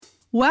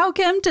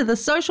Welcome to the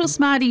Social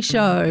Smarty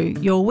Show,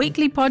 your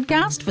weekly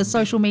podcast for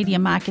social media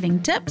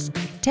marketing tips,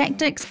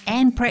 tactics,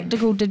 and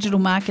practical digital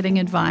marketing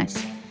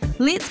advice.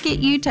 Let's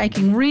get you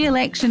taking real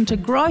action to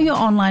grow your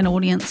online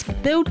audience,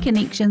 build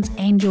connections,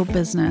 and your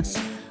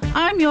business.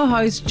 I'm your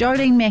host,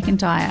 Jodine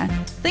McIntyre.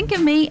 Think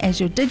of me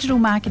as your digital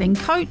marketing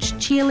coach,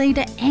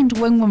 cheerleader, and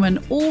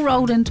wingwoman all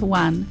rolled into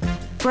one.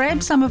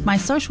 Grab some of my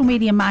social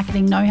media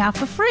marketing know-how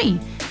for free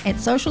at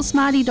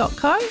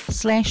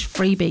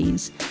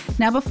socialsmarty.co/freebies.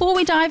 Now, before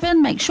we dive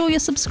in, make sure you're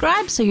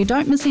subscribed so you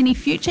don't miss any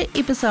future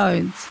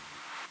episodes.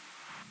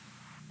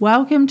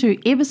 Welcome to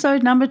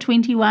episode number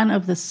 21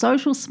 of the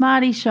Social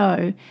Smarty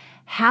Show.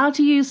 How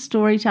to use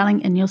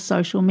storytelling in your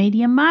social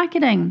media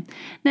marketing.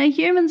 Now,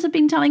 humans have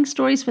been telling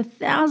stories for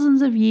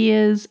thousands of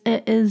years.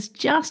 It is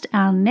just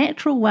our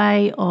natural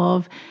way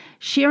of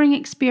sharing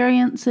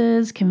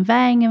experiences,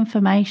 conveying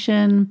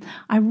information.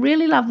 I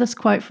really love this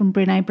quote from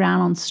Brené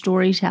Brown on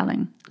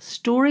storytelling.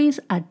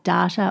 Stories are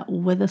data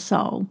with a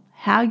soul.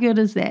 How good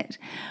is that?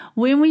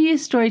 When we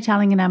use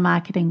storytelling in our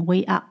marketing,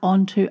 we are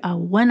onto a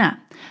winner.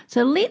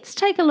 So let's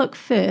take a look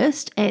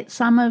first at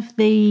some of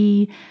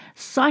the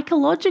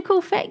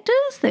psychological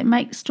factors that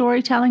make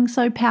storytelling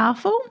so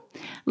powerful.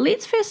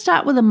 Let's first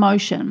start with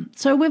emotion.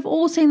 So we've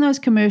all seen those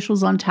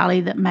commercials on telly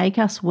that make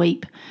us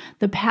weep,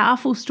 the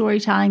powerful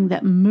storytelling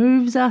that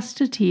moves us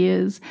to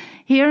tears.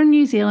 Here in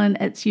New Zealand,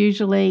 it's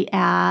usually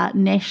our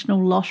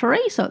national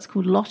lottery, so it's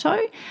called Lotto.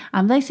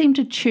 They seem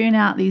to churn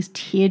out these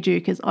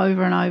tearjerkers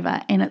over and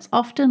over, and it's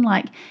often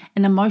like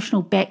an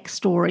emotional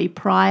backstory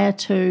prior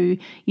to,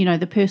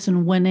 the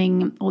person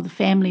winning or the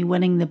family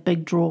winning the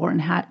big draw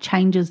and how it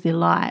changes their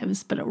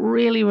lives. But it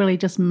really, really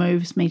just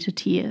moves me to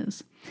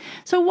tears.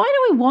 So why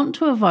do we want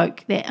to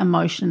evoke that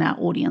emotion in our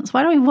audience?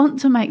 Why do we want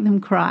to make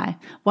them cry?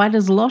 Why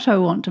does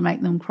Lotto want to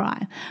make them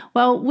cry?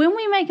 Well, when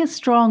we make a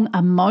strong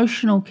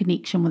emotional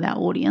connection with our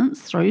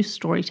audience through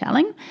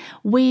storytelling,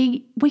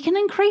 we can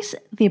increase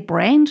their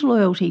brand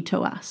loyalty to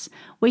us.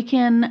 We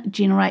can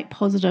generate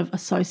positive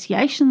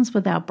associations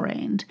with our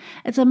brand.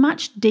 It's a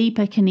much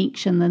deeper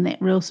connection than that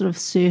real sort of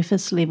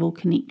surface level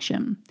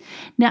connection.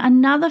 Now,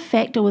 another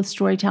factor with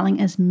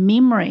storytelling is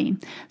memory.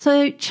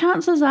 So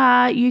chances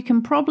are you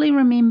can probably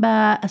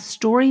remember a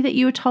story that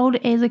you were told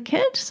as a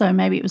kid. So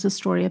maybe it was a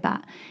story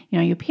about,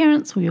 your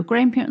parents or your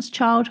grandparents'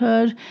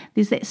 childhood.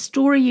 There's that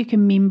story you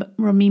can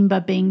remember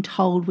being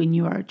told when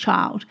you were a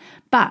child.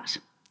 But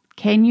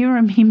can you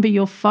remember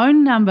your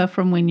phone number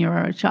from when you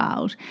were a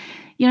child?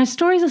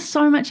 Stories are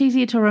so much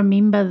easier to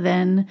remember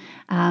than,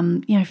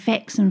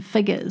 facts and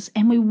figures.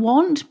 And we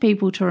want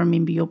people to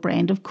remember your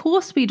brand. Of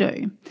course we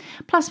do.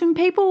 Plus, when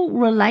people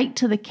relate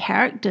to the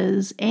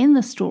characters and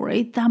the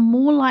story, they're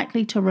more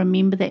likely to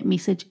remember that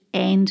message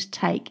and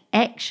take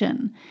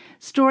action.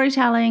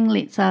 Storytelling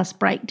lets us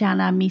break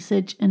down our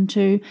message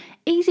into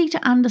easy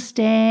to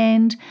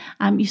understand,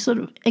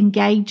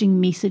 engaging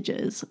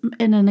messages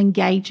in an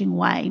engaging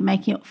way,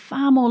 making it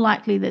far more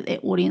likely that their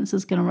audience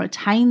is going to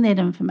retain that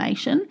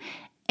information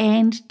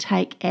and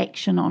take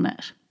action on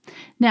it.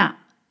 Now,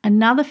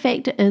 another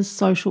factor is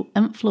social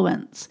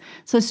influence.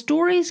 So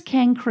stories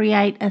can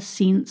create a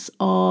sense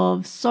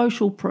of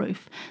social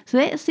proof. So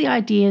that's the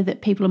idea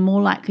that people are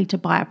more likely to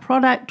buy a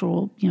product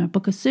or,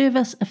 book a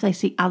service if they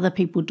see other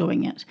people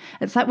doing it.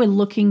 It's like we're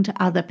looking to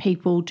other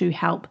people to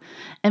help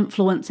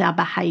influence our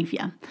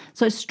behavior.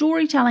 So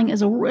storytelling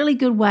is a really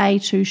good way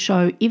to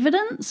show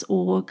evidence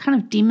or kind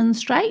of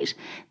demonstrate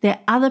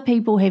that other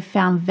people have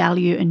found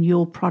value in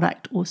your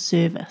product or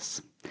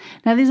service.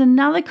 Now, there's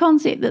another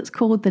concept that's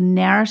called the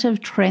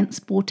narrative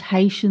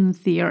transportation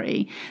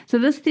theory. So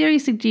this theory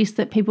suggests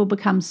that people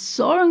become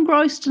so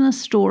engrossed in a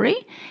story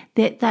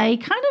that they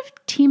kind of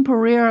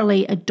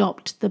temporarily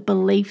adopt the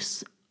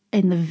beliefs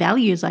and the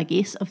values,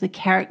 of the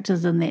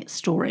characters in that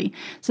story.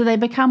 So they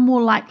become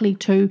more likely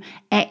to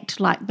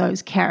act like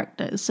those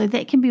characters. So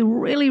that can be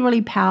really,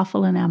 really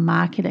powerful in our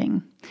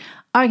marketing.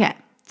 Okay,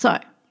 so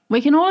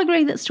we can all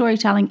agree that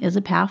storytelling is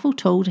a powerful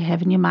tool to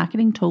have in your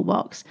marketing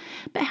toolbox,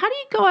 but how do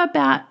you go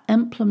about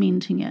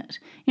implementing it?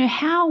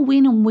 How,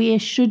 when, and where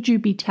should you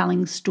be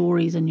telling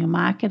stories in your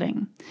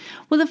marketing?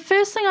 Well, the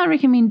first thing I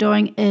recommend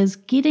doing is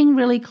getting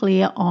really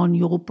clear on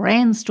your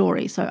brand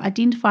story. So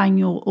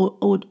identifying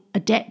or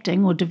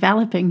adapting or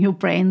developing your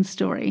brand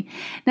story.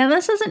 Now,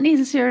 this isn't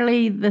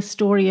necessarily the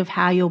story of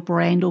how your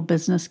brand or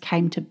business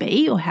came to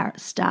be or how it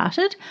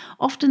started.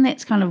 Often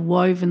that's kind of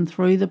woven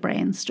through the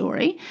brand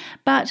story.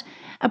 But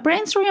a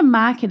brand story in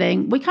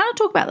marketing, we kind of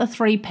talk about the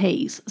 3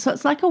 Ps. So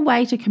it's like a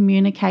way to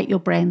communicate your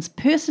brand's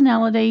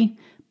personality,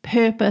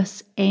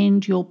 purpose,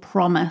 and your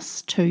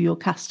promise to your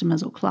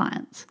customers or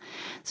clients.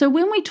 So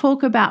when we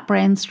talk about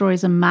brand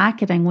stories in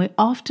marketing, we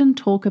often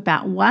talk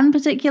about one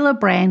particular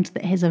brand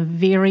that has a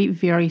very,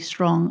 very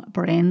strong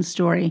brand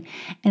story,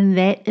 and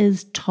that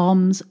is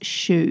Tom's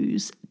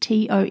Shoes,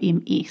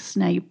 Toms.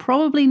 Now, you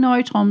probably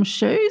know Tom's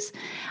Shoes,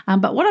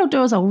 but what I'll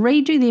do is I'll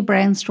read you their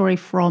brand story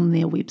from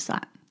their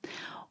website.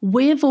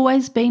 We've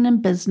always been in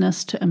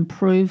business to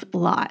improve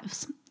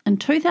lives. In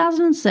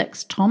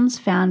 2006, Tom's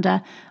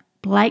founder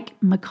Blake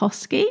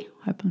McCoskey,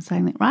 hope I'm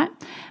saying that right,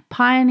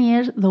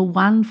 pioneered the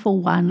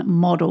 1-for-1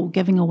 model,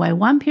 giving away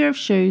one pair of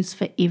shoes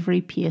for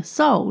every pair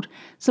sold,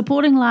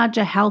 supporting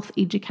larger health,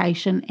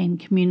 education and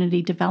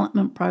community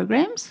development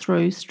programs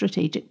through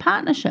strategic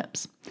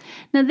partnerships.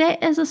 Now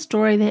that is a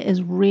story that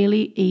is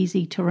really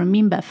easy to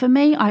remember. For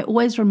me, I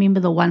always remember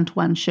the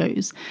 1-to-1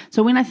 shoes.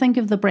 So when I think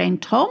of the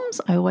brand Toms,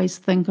 I always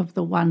think of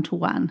the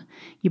 1-to-1.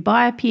 You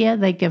buy a pair,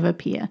 they give a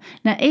pair.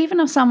 Now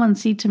even if someone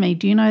said to me,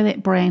 do you know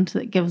that brand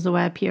that gives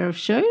away a pair of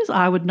shoes?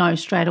 I would know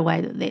straight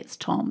away that that's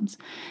Toms.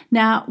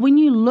 Now when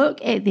you look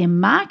at their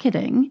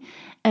marketing,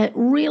 it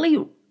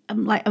really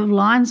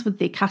aligns with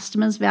their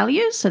customers'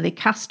 values. So their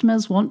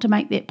customers want to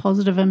make that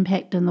positive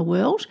impact in the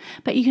world,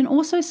 but you can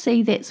also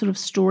see that sort of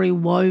story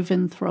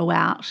woven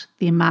throughout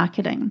their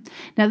marketing.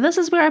 Now this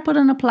is where I put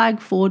in a plug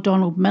for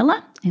Donald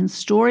Miller and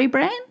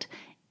StoryBrand.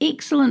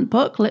 Excellent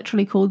book,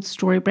 literally called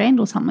StoryBrand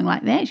or something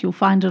like that. You'll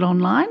find it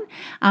online.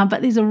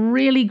 But there's a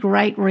really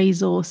great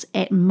resource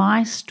at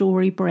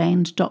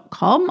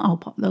mystorybrand.com. I'll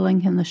pop the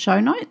link in the show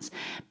notes.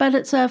 But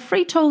it's a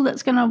free tool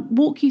that's going to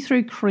walk you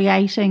through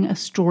creating a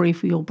story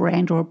for your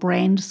brand or a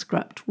brand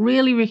script.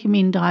 Really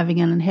recommend diving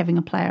in and having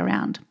a play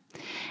around.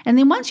 And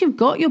then once you've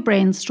got your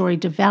brand story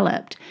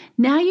developed,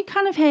 now you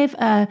kind of have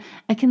a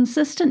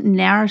consistent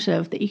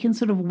narrative that you can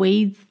sort of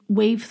weave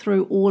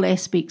through all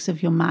aspects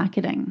of your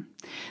marketing.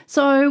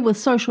 So with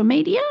social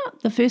media,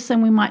 the first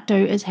thing we might do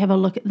is have a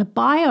look at the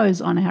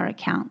bios on our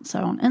account.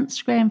 So on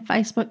Instagram,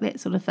 Facebook, that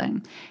sort of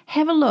thing.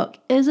 Have a look.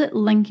 Is it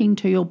linking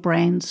to your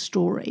brand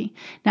story?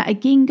 Now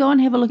again, go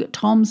and have a look at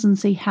Tom's and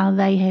see how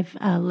they have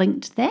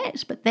linked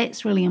that, but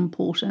that's really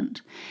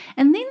important.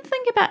 And then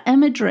think about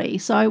imagery.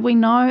 So we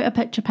know a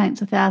picture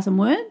paints 1,000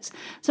 words.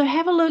 So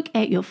have a look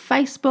at your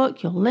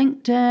Facebook, your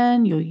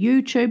LinkedIn, your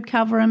YouTube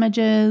cover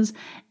images.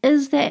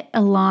 Is that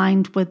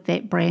aligned with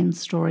that brand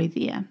story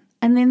there?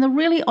 And then the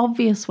really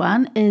obvious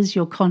one is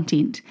your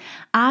content.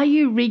 Are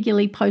you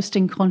regularly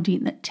posting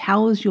content that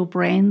tells your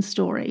brand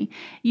story?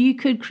 You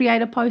could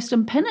create a post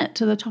and pin it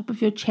to the top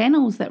of your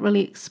channels that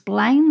really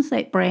explains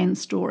that brand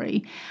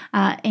story.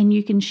 And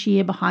you can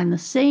share behind the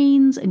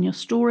scenes in your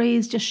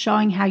stories, just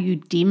showing how you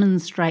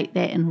demonstrate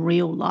that in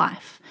real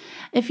life.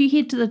 If you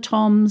head to the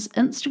Toms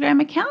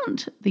Instagram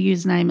account, the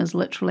username is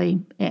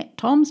literally at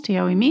Toms,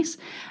 T-O-M-S,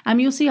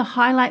 you'll see a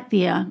highlight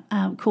there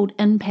called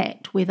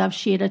Impact, where they've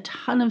shared a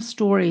ton of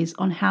stories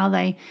on how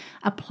they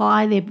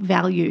apply their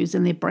values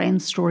and their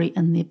brand story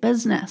in their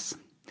business.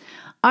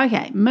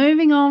 Okay,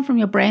 moving on from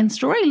your brand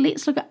story,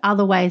 let's look at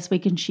other ways we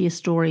can share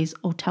stories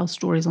or tell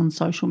stories on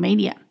social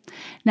media.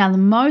 Now, the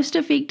most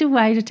effective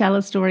way to tell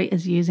a story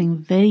is using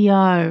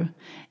video.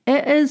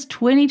 It is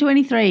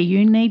 2023.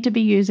 You need to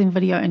be using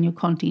video in your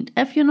content.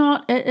 If you're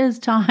not, it is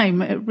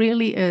time. It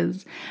really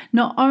is.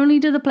 Not only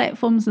do the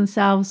platforms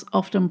themselves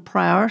often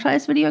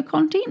prioritize video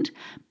content,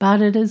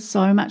 but it is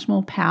so much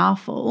more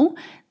powerful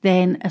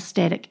than a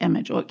static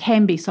image, or it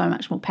can be so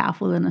much more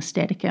powerful than a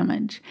static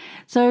image.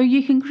 So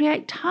you can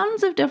create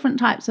tons of different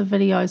types of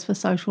videos for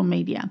social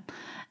media.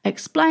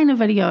 Explainer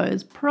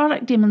videos,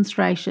 product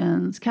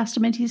demonstrations,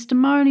 customer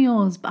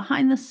testimonials,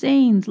 behind the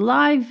scenes,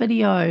 live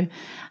video.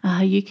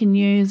 You can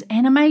use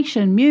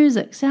animation,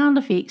 music, sound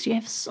effects. You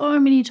have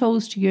so many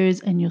tools to use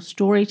in your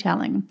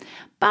storytelling.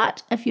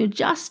 But if you're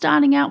just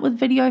starting out with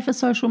video for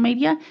social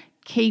media,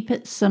 keep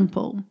it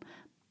simple.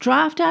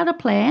 Draft out a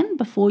plan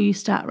before you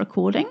start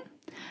recording.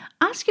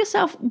 Ask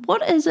yourself,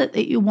 what is it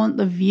that you want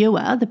the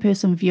viewer, the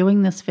person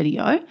viewing this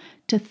video,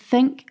 to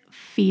think,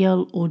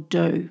 feel, or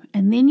do?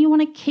 And then you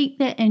want to keep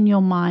that in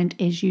your mind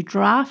as you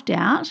draft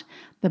out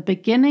the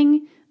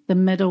beginning, the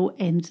middle,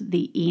 and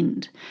the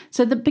end.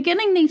 So the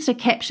beginning needs to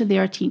capture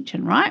their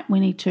attention, right? We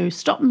need to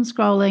stop them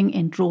scrolling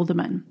and draw them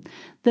in.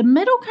 The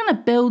middle kind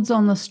of builds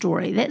on the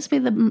story. That's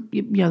where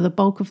the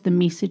bulk of the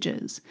message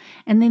is.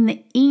 And then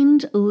the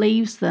end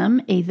leaves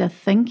them either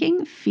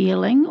thinking,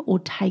 feeling, or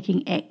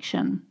taking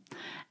action.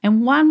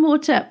 And one more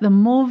tip, the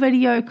more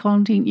video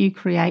content you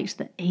create,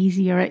 the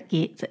easier it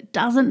gets. It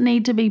doesn't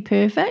need to be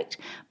perfect,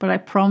 but I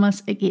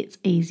promise it gets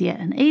easier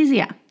and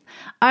easier.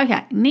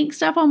 Okay,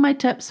 next up on my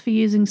tips for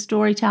using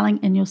storytelling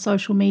in your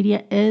social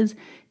media is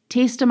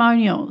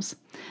testimonials.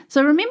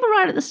 So remember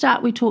right at the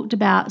start we talked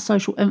about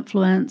social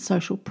influence,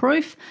 social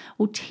proof.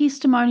 Well,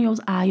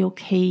 testimonials are your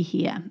key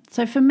here.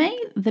 So for me,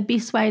 the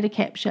best way to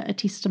capture a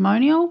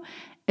testimonial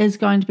is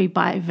going to be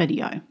by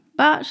video.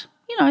 But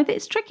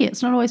that's tricky.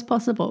 It's not always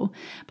possible.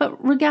 But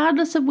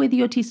regardless of whether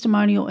your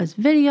testimonial is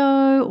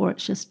video or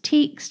it's just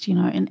text,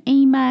 an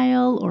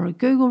email or a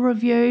Google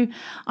review,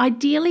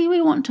 ideally we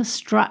want to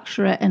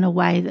structure it in a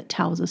way that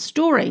tells a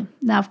story.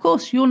 Now, of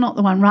course, you're not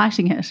the one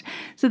writing it.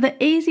 So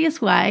the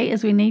easiest way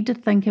is we need to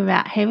think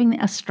about having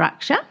a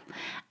structure.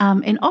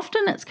 And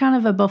often it's kind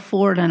of a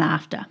before and an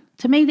after.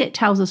 To me, that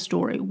tells a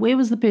story. Where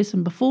was the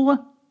person before?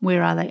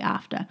 Where are they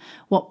after?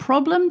 What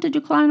problem did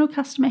your client or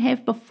customer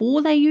have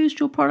before they used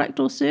your product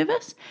or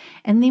service?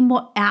 And then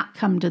what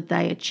outcome did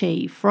they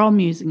achieve from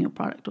using your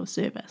product or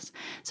service?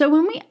 So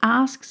when we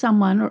ask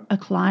someone, a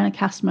client, a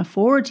customer,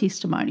 for a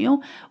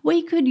testimonial,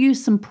 we could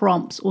use some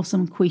prompts or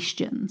some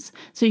questions.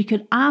 So you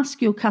could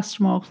ask your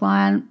customer or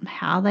client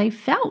how they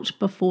felt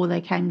before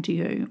they came to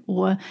you,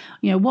 or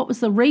what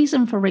was the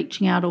reason for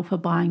reaching out or for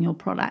buying your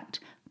product.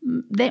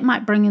 That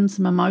might bring in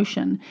some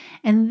emotion.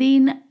 And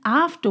then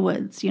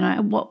afterwards,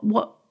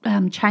 what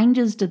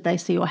changes did they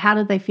see, or how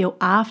did they feel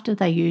after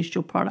they used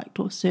your product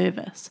or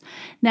service?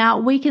 Now,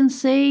 we can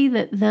see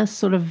that this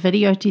sort of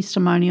video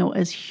testimonial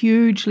is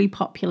hugely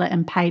popular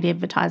in paid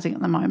advertising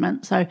at the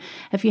moment. So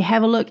if you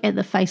have a look at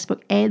the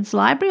Facebook ads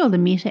library or the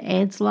Meta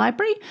ads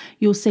library,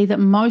 you'll see that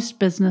most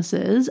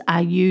businesses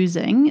are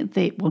using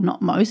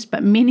not most,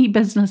 but many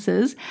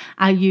businesses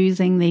are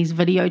using these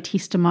video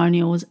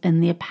testimonials in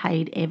their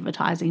paid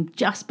advertising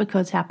just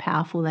because how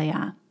powerful they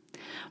are.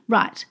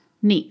 Right.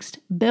 Next,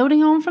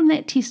 building on from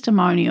that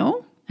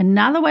testimonial,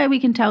 another way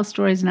we can tell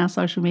stories in our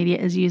social media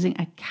is using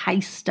a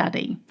case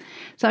study.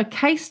 So a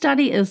case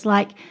study is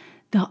like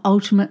the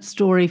ultimate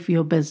story for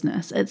your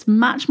business. It's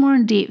much more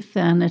in depth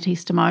than a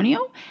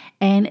testimonial,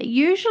 and it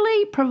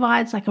usually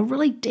provides like a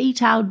really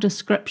detailed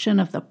description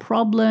of the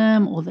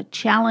problem or the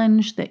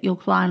challenge that your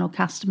client or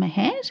customer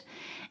had,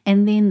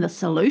 and then the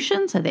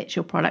solution, so that's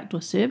your product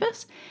or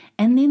service,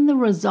 and then the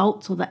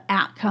results or the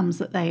outcomes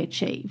that they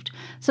achieved.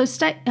 So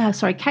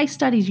case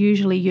studies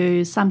usually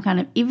use some kind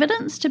of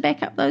evidence to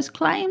back up those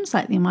claims,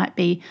 like there might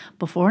be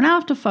before and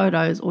after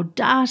photos or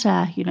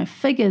data,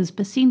 figures,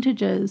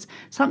 percentages,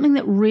 something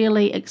that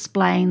really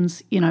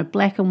explains,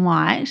 black and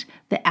white,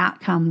 the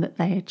outcome that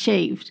they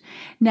achieved.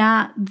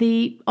 Now,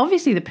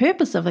 obviously the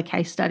purpose of a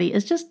case study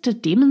is just to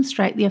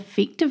demonstrate the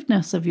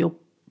effectiveness of your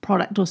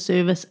product or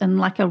service in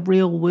like a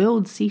real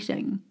world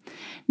setting.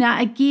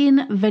 Now,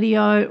 again,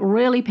 video,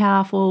 really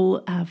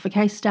powerful for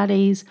case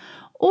studies.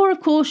 Or, of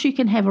course, you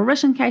can have a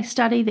written case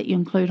study that you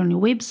include on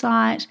your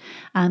website.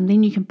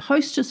 Then you can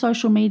post to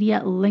social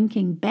media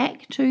linking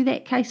back to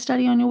that case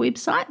study on your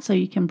website. So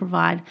you can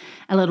provide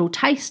a little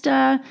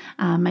taster,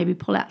 maybe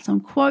pull out some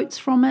quotes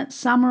from it,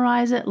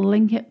 summarize it,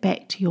 link it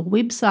back to your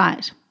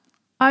website.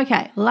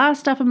 Okay,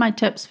 last up of my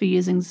tips for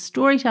using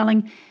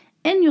storytelling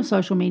in your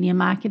social media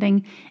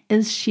marketing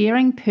is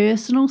sharing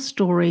personal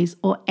stories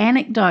or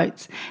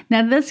anecdotes.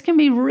 Now, this can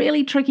be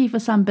really tricky for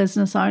some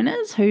business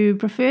owners who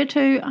prefer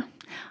to,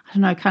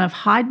 kind of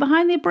hide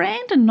behind their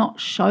brand and not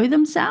show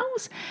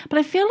themselves. But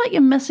I feel like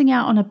you're missing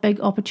out on a big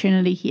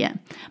opportunity here.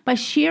 By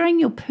sharing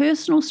your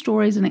personal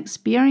stories and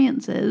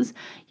experiences,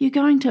 you're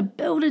going to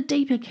build a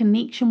deeper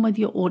connection with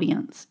your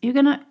audience. You're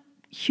going to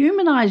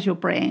humanize your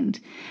brand.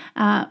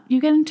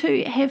 You're going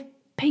to have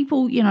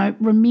people,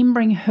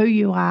 remembering who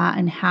you are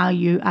and how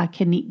you are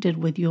connected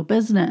with your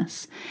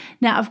business.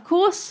 Now, of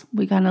course,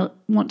 we're going to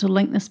want to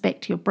link this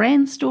back to your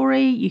brand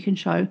story. You can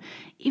show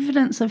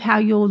evidence of how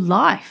your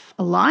life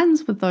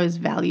aligns with those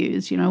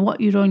values, what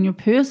you do in your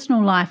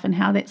personal life and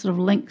how that sort of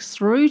links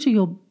through to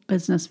your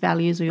business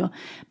values or your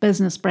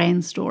business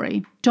brand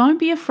story. Don't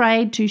be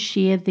afraid to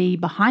share the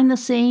behind the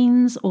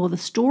scenes or the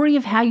story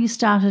of how you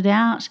started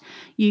out.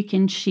 You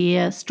can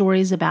share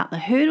stories about the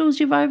hurdles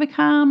you've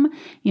overcome,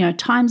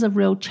 times of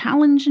real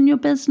challenge in your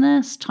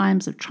business,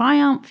 times of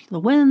triumph, the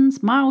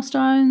wins,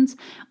 milestones,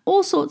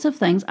 all sorts of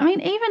things. I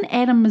mean, even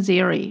Adam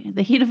Mosseri,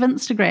 the head of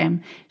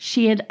Instagram,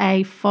 shared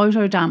a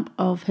photo dump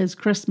of his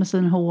Christmas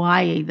in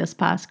Hawaii this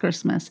past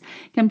Christmas,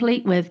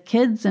 complete with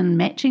kids in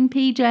matching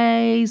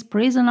PJs,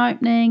 present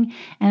opening,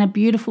 and a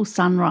beautiful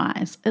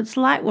sunrise. It's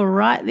like we're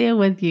right there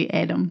with you,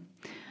 Adam.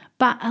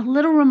 But a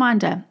little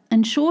reminder,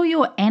 ensure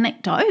your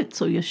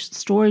anecdotes or your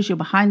stories, your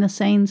behind the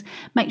scenes,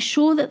 make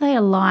sure that they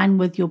align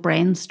with your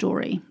brand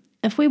story.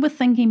 If we were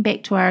thinking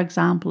back to our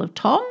example of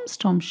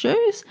Tom's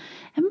shoes,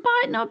 it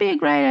might not be a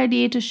great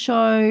idea to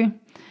show,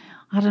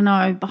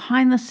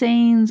 behind the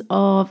scenes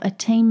of a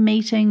team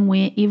meeting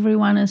where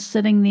everyone is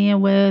sitting there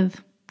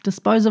with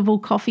disposable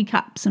coffee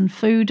cups and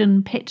food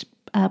and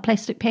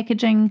plastic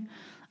packaging.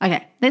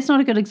 Okay, that's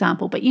not a good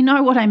example, but you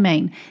know what I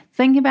mean.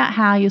 Think about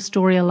how your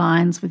story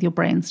aligns with your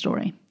brand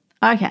story.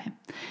 Okay,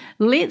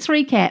 let's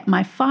recap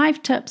my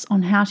 5 tips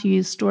on how to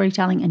use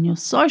storytelling in your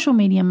social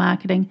media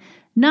marketing.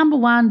 Number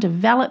 1,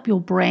 develop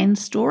your brand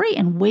story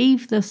and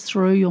weave this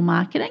through your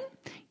marketing.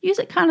 Use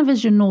it kind of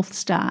as your North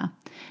Star.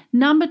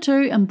 Number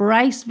 2,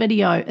 embrace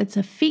video. It's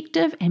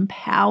effective and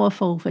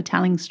powerful for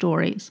telling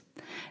stories.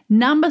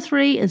 Number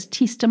 3 is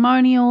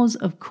testimonials.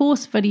 Of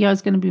course, video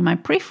is going to be my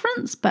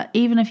preference, but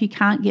even if you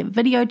can't get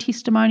video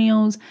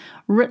testimonials,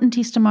 written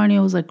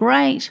testimonials are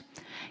great.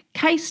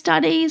 Case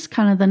studies,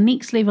 kind of the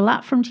next level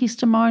up from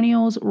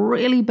testimonials,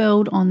 really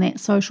build on that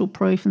social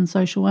proof and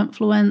social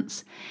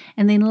influence.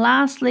 And then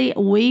lastly,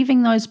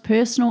 weaving those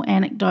personal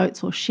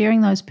anecdotes or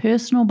sharing those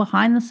personal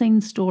behind the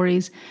scenes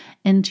stories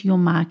into your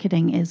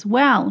marketing as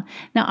well.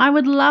 Now, I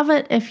would love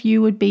it if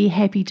you would be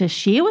happy to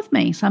share with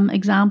me some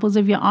examples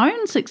of your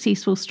own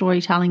successful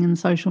storytelling in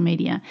social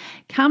media.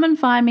 Come and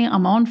find me.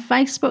 I'm on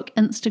Facebook,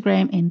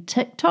 Instagram, and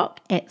TikTok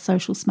at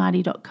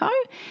socialsmarty.co,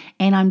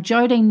 and I'm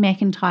Jodine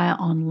McIntyre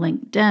on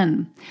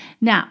LinkedIn.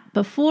 Now,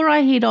 before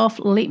I head off,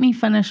 let me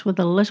finish with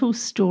a little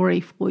story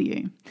for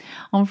you.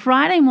 On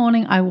Friday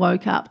morning, I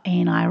woke up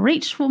and I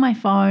reached for my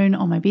phone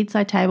on my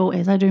bedside table,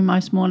 as I do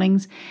most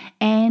mornings,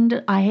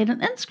 and I had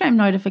an Instagram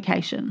notification.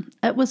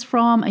 It was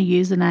from a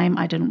username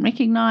I didn't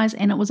recognize,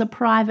 and it was a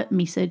private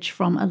message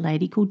from a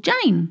lady called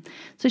Jane.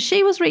 So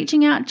she was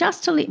reaching out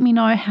just to let me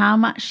know how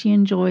much she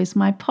enjoys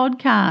my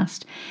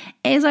podcast.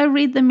 As I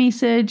read the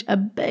message, a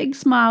big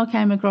smile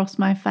came across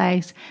my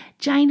face.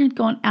 Jane had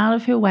gone out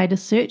of her way to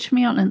search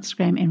me on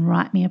Instagram and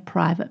write me a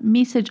private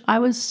message. I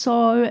was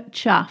so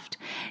chuffed.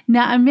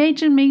 Now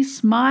imagine me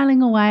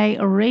smiling away,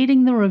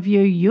 reading the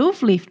review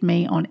you've left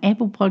me on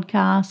Apple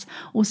Podcasts,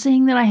 or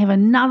seeing that I have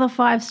another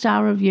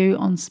 5-star review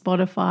on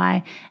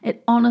Spotify.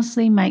 It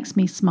honestly makes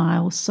me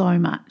smile so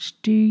much.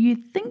 Do you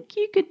think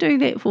you could do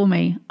that for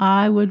me?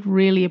 I would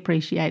really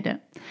appreciate it.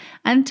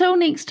 Until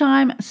next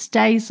time,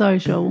 stay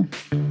social.